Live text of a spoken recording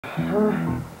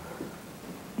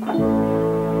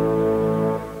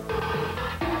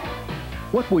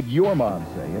What would your mom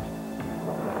say if...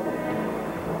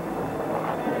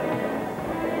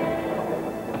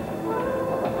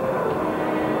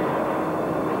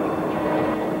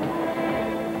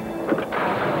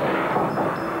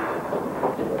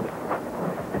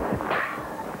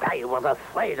 I was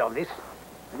afraid of this.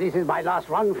 This is my last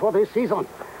run for this season.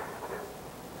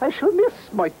 I shall miss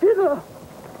my dinner.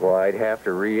 Well, I'd have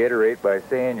to reiterate by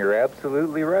saying you're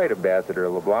absolutely right, Ambassador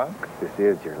LeBlanc. This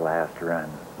is your last run.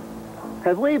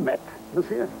 Have we met,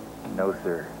 monsieur? No,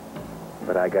 sir.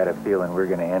 But I got a feeling we're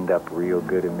going to end up real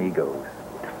good amigos.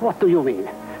 What do you mean?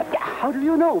 How do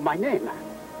you know my name?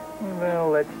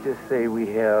 Well, let's just say we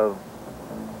have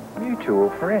mutual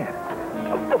friends.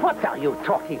 What are you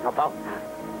talking about?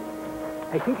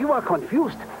 I think you are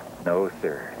confused. No,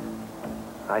 sir.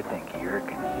 I think you're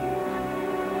confused.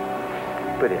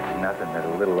 But it's nothing that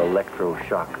a little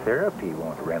electroshock therapy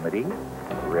won't remedy.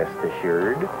 Rest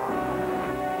assured.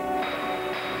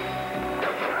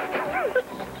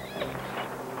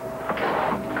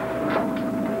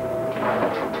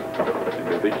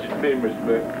 Think she's famous,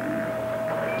 man.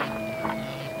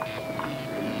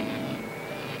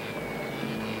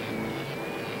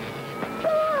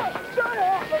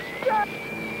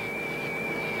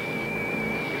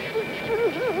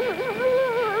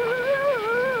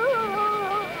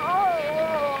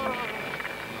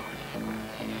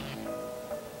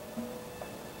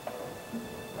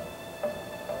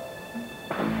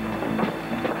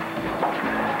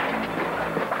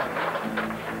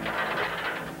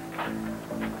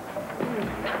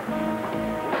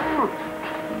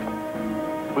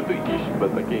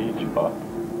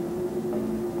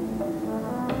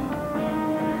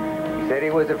 He said he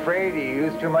was afraid he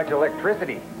used too much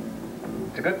electricity.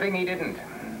 It's a good thing he didn't.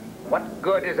 What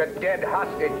good is a dead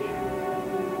hostage?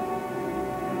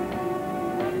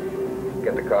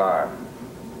 Get the car.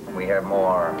 We have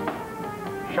more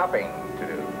shopping to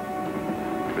do.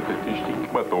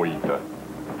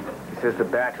 He says the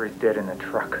battery's dead in the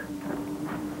truck.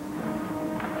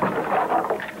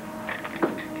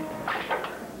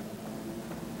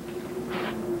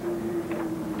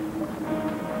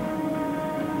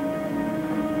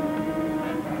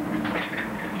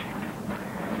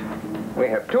 We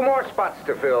have 2 more spots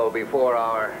to fill before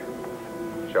our,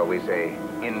 shall we say,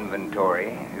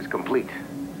 inventory is complete.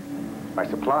 By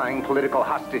supplying political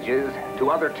hostages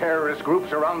to other terrorist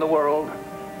groups around the world,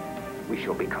 we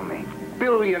shall become a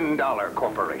billion-dollar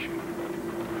corporation.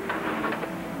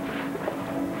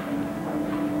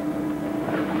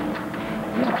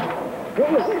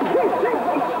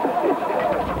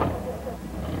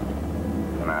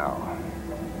 Now,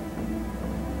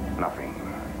 nothing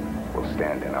will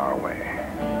stand in our way.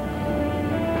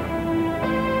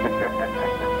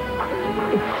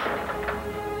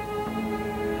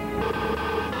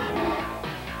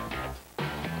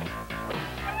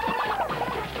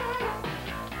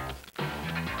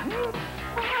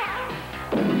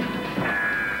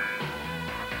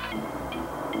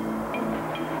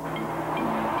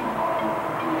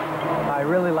 I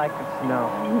really like the snow.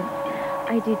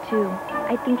 I do too.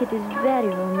 I think it is very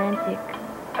romantic.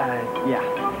 Yeah.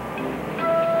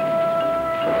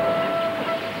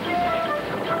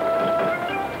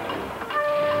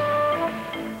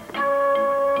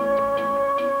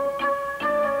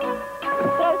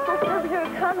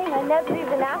 I never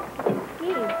even asked you to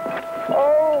ski.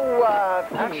 Oh,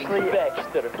 actually,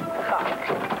 Baxter.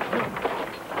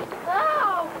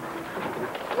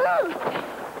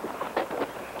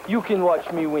 You can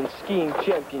watch me win skiing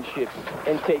championships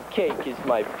and take cake as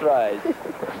my prize.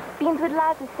 Beans, what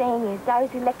Laz is saying is I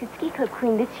was elected ski club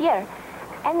queen this year,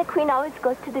 and the queen always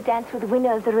goes to the dance with the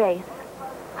winner of the race,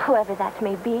 whoever that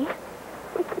may be.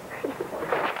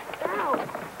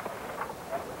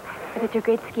 But you're a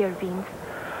great skier, Beans.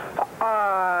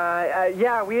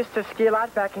 Yeah, we used to ski a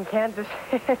lot back in Kansas.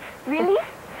 Really?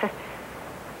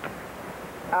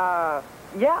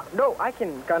 Yeah, no, I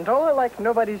can control it like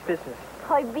nobody's business.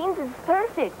 Boy, Beans is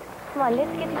perfect. Come on,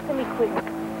 let's get you some equipment.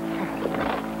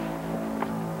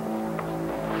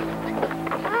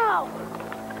 Ow!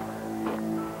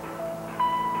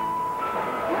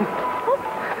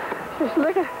 Just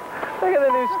look at the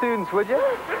new students, would you?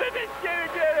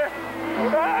 Hey,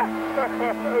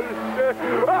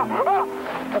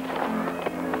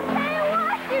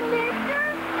 watch it, mister!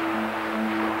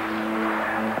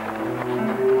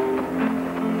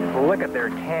 Look at their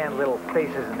tan little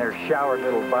faces and their showered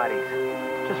little bodies.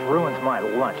 Just ruins my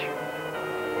lunch.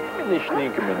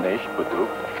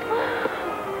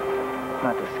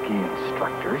 Not the ski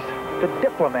instructors, the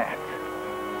diplomats.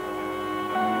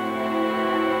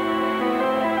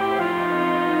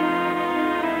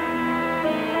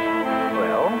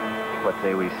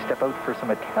 say we step out for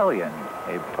some Italian,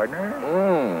 eh, partner?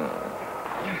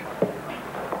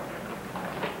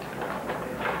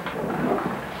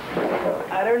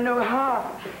 I don't know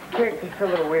how. Cake, they feel a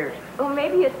little weird. Well,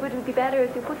 maybe it would be better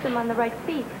if you put them on the right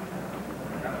feet.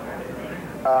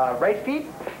 Right feet?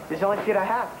 It's the only feet I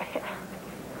have.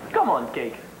 Come on,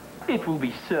 Cake. It will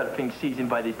be surfing season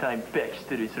by the time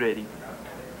Baxter is ready.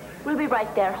 We'll be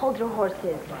right there. Hold your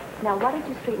horses. Now, why don't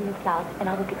you straighten this out, and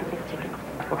I'll go get the big chicken.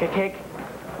 Okay, Cake.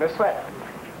 No sweat.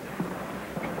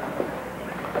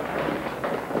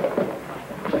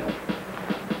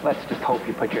 Let's just hope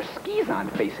you put your skis on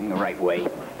facing the right way.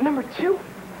 Number 2?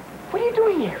 What are you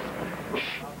doing here?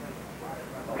 Shh.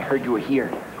 I heard you were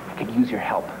here. I could use your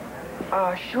help.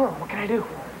 Sure. What can I do?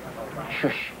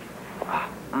 Shush.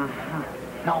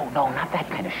 No, not that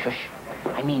kind of shush.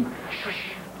 I mean,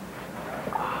 shush.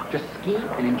 Just ski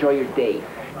and enjoy your day,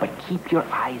 but keep your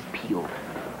eyes peeled.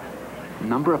 A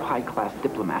number of high-class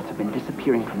diplomats have been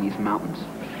disappearing from these mountains.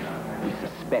 We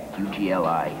suspect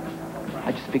UGLI.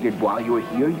 I just figured while you were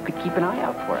here, you could keep an eye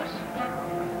out for us.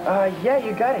 Yeah,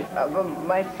 you got it. But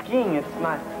my skiing, it's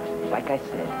not... Like I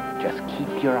said, just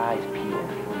keep your eyes peeled.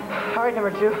 All right,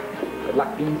 number 2. Good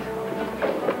luck, Beans.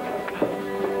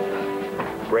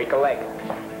 Break a leg.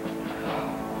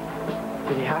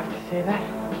 Did you have to say that?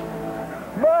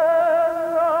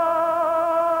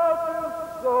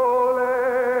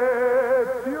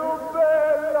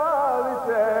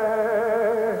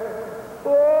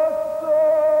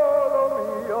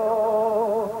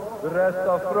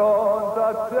 Resta fronte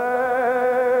a te,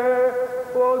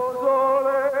 oh sole,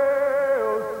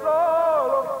 oh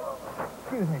solo.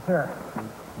 Excuse me, sir.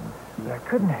 But I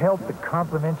couldn't help but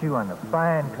compliment you on the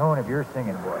fine tone of your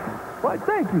singing voice. Why,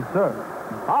 thank you, sir.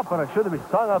 Opera should be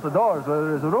sung out the doors where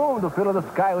there is room to fill the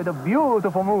sky with a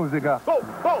beautiful musica. Go!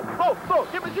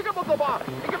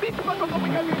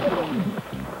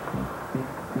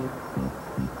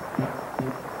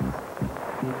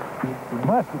 You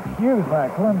must excuse my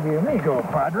clumsy amigo,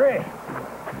 Padre.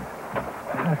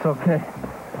 That's okay.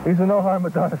 He's a no harm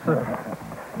done, sir.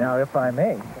 Now, if I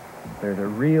may, there's a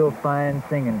real fine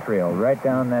singing trail right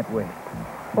down that way.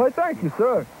 Why, thank you,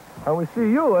 sir. And we see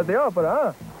you at the opera,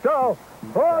 huh? Ciao.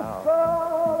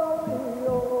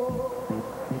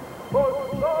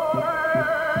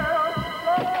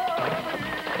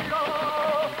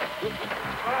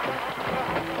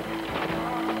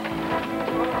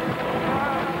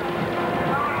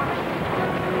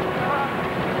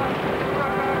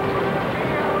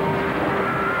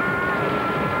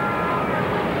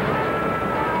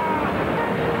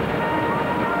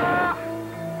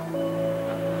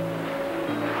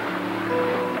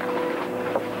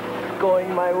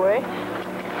 Going my way?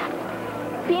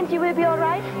 Beans, you will be all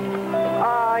right?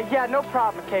 Yeah, no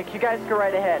problem, Cake. You guys go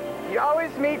right ahead. You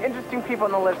always meet interesting people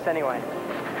on the lifts anyway.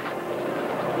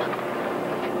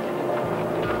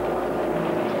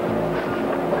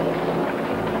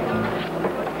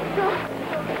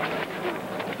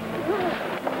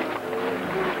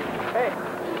 Hey,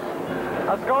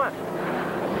 how's it going?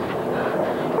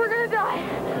 We're gonna die.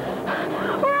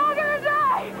 We're all gonna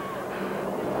die.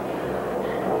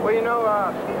 Well, you know,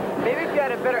 maybe if you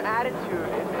had a better attitude,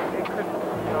 it could,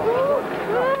 you know...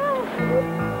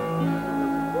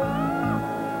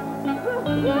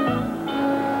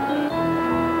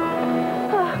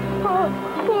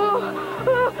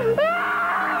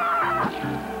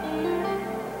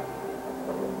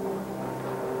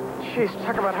 Jeez,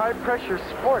 talk about high-pressure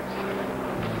sports.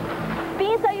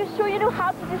 Beans, are you sure you know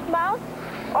how to dismount?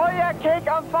 Oh, yeah, Cake,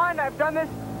 I'm fine. I've done this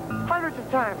hundreds of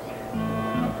times.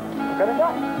 I'm gonna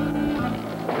die.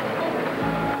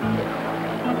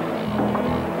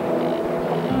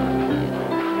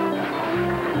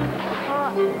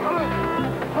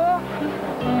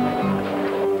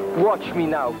 Watch me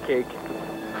now, Cake.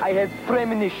 I have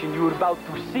premonition you're about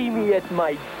to see me at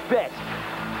my best.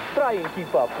 Try and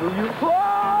keep up, will you?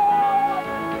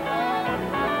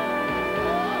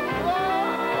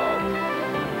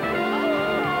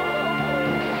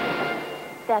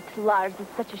 That's Lars.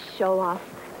 It's such a show-off.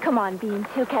 Come on, Beans.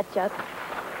 He'll catch up.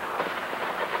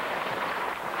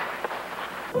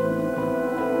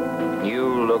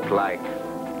 You look like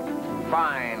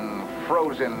fine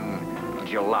frozen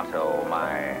gelato,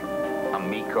 my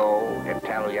amico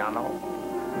Italiano.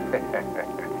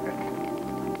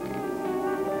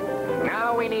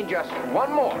 Now we need just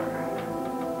one more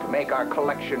to make our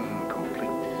collection complete.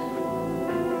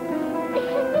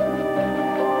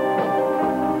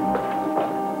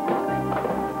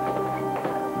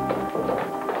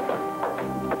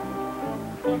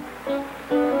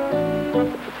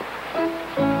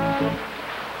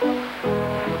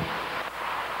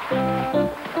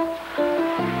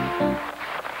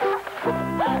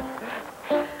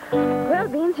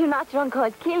 don't call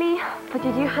it Killy, but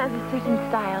you do have a certain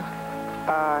style.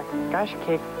 Gosh,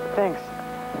 Cake, thanks.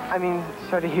 I mean,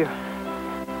 so do you.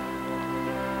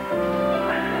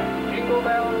 Jingle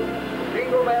bells,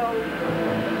 jingle bells,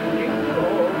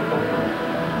 jingle.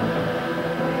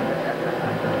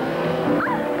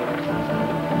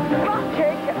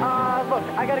 Cake, look,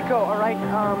 I gotta go, all right?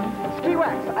 Ski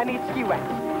wax. I need ski wax.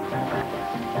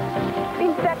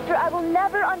 Inspector, I will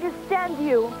never understand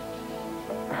you.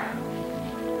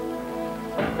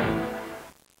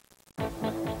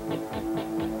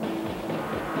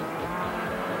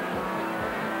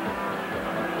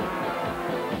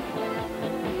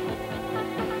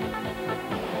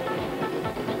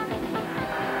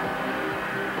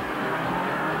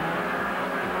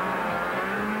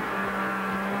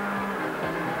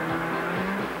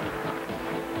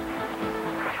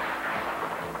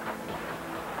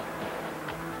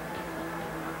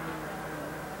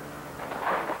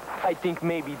 I think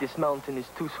maybe this mountain is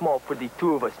too small for the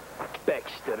two of us,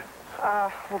 Baxter.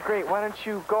 Well, great. Why don't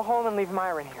you go home and leave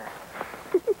Myron here?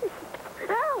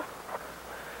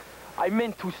 I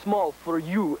meant too small for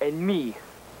you and me.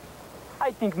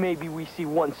 I think maybe we see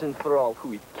once and for all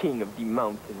who is king of the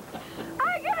mountain.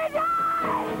 I'm gonna die!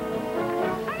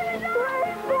 I'm gonna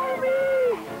die! For me!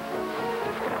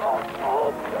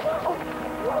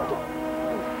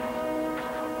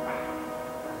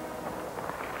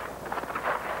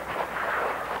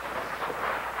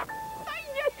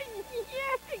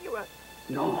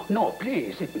 No, no,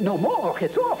 please. No more.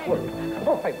 It's awful.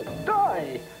 Oh, I would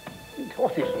die.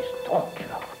 What is this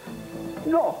torture?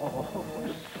 No,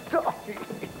 stop it.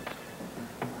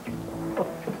 Oh,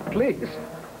 please.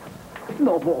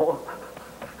 No more.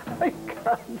 I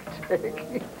can't take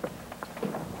it.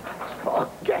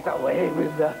 Oh, get away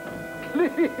with that.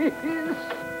 Please.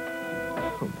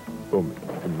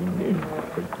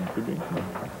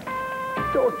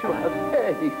 Don't you have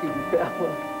anything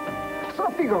better?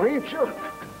 Something richer.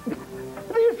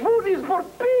 This food is for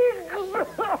pigs.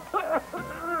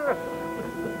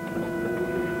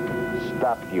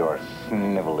 Stop your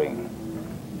sniveling.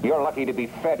 You're lucky to be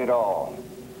fed at all.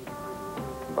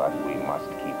 But we must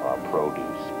keep our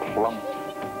produce plump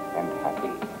and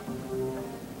happy.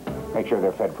 Make sure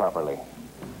they're fed properly.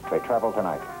 They travel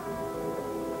tonight.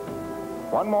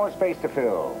 One more space to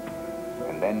fill,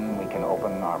 and then we can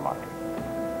open our market.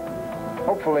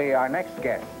 Hopefully our next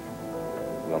guest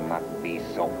will not be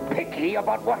so picky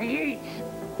about what he eats.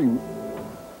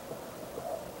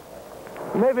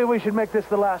 Maybe we should make this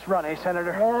the last run, eh,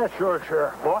 Senator? Yeah,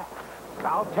 sure. Boy,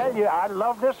 I'll tell you, I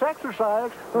love this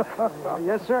exercise.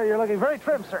 Yes, sir. You're looking very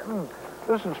trim, sir.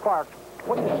 Listen, Spark,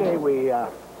 what do you say we,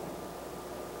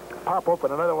 pop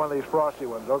open another one of these frosty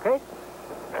ones, okay?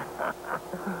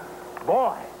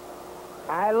 Boy,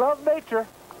 I love nature.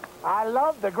 I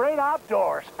love the great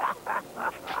outdoors.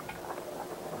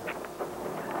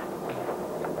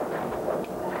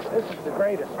 This is the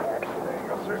greatest, actually. There you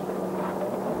go, sir.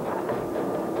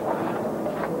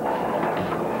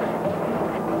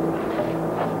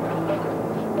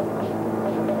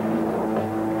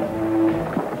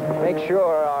 Make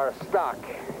sure our stock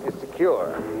is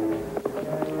secure.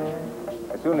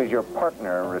 As soon as your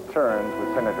partner returns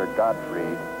with Senator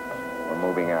Godfrey, we're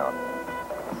moving out.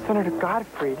 Senator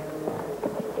Godfrey?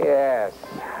 Yes,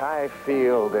 I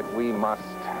feel that we must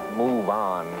move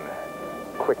on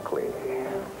quickly.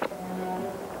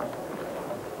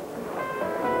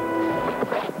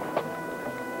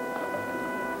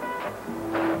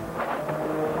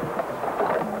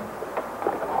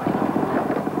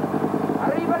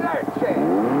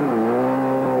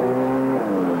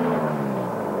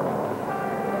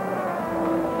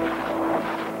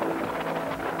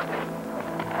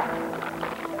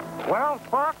 Well,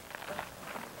 Spark,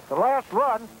 the last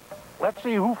run. Let's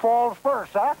see who falls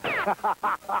first, huh?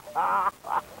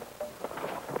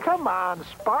 Come on,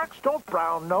 Sparks, don't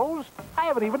brown nose. I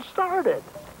haven't even started.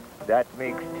 That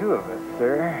makes two of us,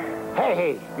 sir.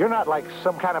 Hey, you're not like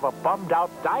some kind of a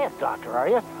bummed-out diet doctor, are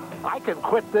you? I can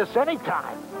quit this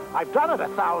anytime. I've done it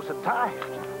 1,000 times.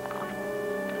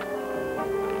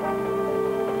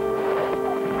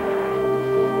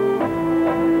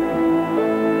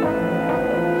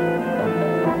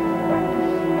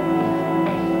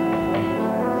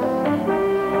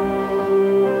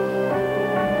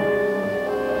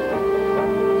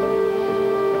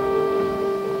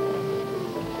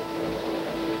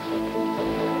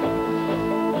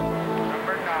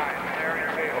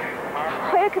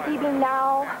 Where could he be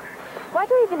now? Why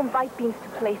do we even invite Beans to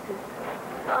places?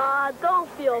 Don't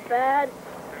feel bad.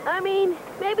 I mean,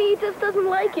 maybe he just doesn't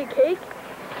like you, Cake.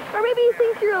 Or maybe he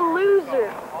thinks you're a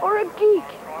loser or a geek.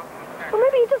 Or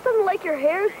maybe he just doesn't like your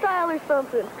hairstyle or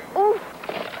something. Oof.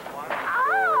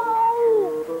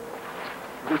 Ow!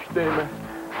 Bestemme.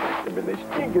 Ik ben een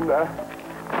stinkende.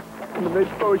 Ik ben een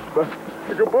stoosje.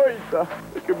 Ik ben boeite.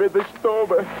 Ik ben de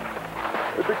stomme.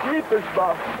 Ik ben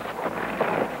kietensbach.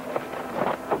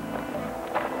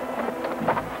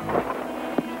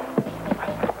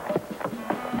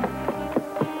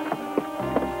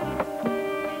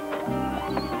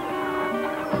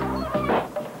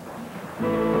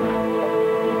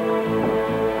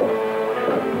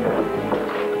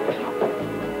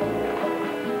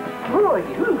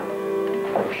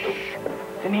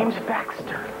 The name's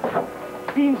Baxter.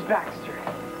 Beans Baxter.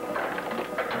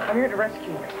 I'm here to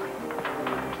rescue you.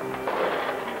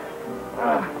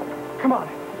 Come on.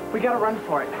 We gotta run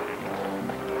for it.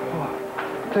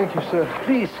 Thank you, sir.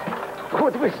 Please,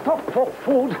 could we stop for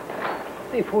food?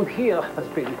 The food here has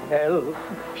been hell.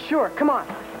 Sure, come on.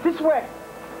 This way.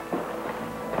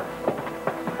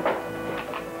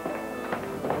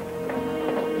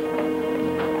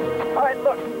 All right,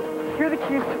 look. Here are the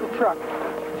keys to the truck.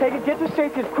 Take it, get to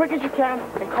safety as quick as you can,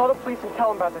 and call the police and tell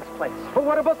them about this place. But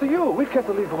what about you? We can't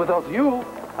leave without you.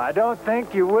 I don't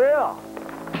think you will.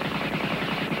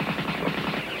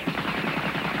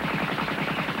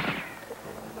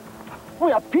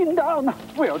 We are pinned down.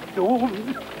 We are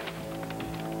doomed.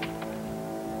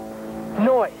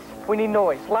 Noise. We need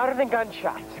noise. Louder than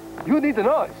gunshots. You need the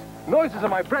noise. Noises are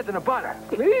my bread and butter.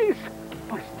 Please.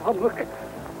 My stomach.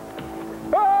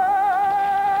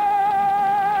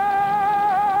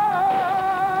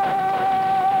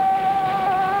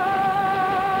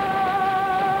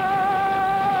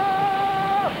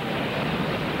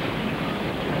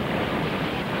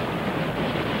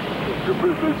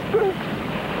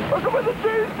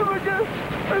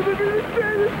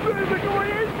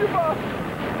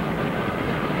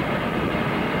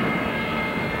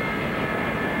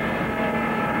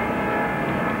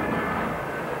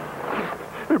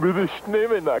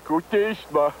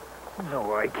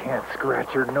 No, I can't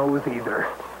scratch your nose either.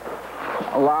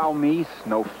 Allow me,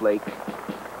 Snowflake.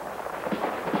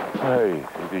 Hey,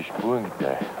 it is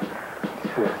punte.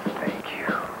 Thank you.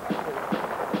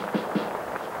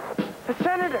 The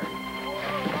senator!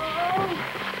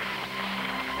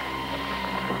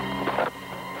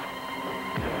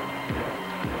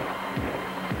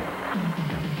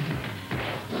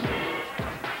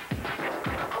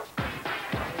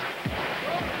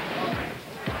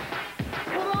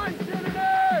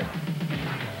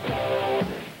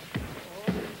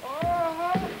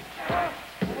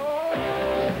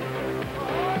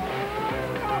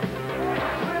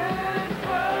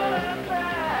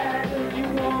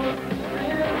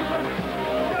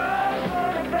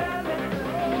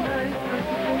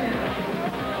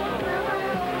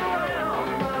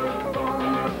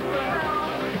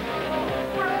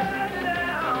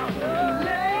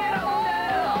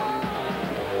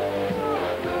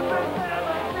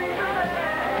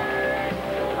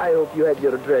 I hope you have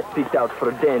your dress picked out for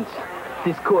a dance.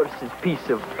 This course is piece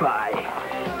of pie.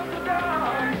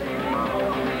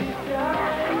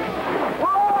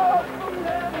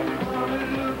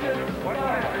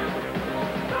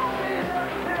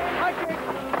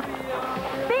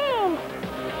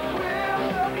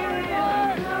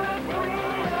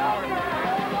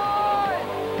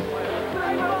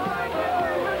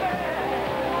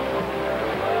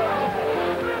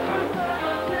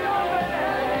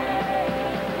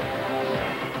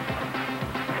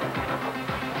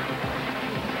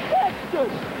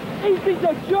 These things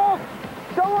are jokes!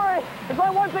 Don't worry, there's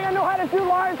only one thing I know how to do,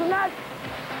 Lawrence, and that's...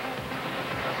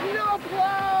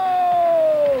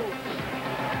 snowplow!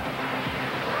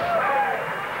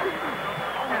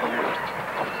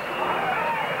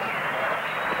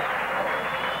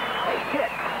 Hey, kid.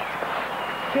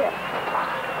 Kid.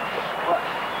 Look.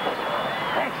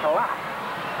 Thanks a lot.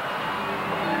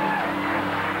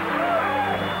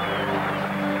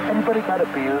 Anybody got a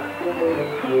beer?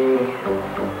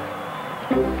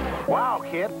 Wow,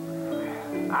 kid.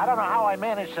 I don't know how I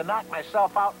managed to knock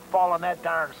myself out and fall on that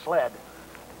darn sled.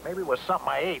 Maybe it was something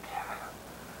I ate.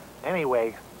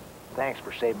 Anyway, thanks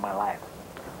for saving my life.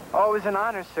 Oh, it was an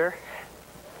honor, sir.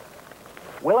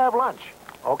 We'll have lunch,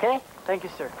 okay? Thank you,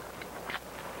 sir.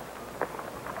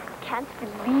 Can't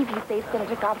believe you saved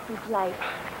Senator Gobson's life.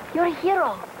 You're a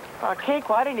hero. Cake,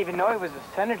 well, I didn't even know he was a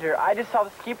senator. I just saw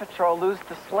the ski patrol lose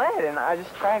the sled, and I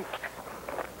just tried...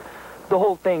 The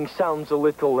whole thing sounds a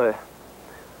little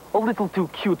too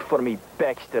cute for me,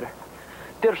 Baxter.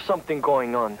 There's something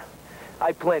going on.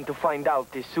 I plan to find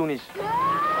out as soon as...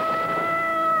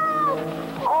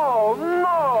 Oh,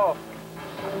 no!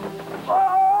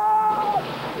 Oh!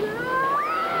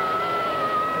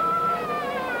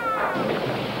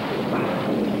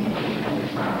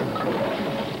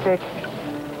 Vic,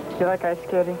 you like ice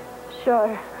skating?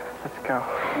 Sure. Let's go.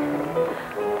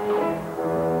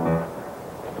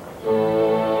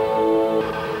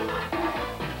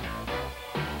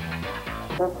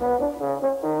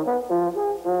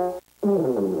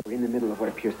 We're in the middle of what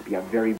appears to be a very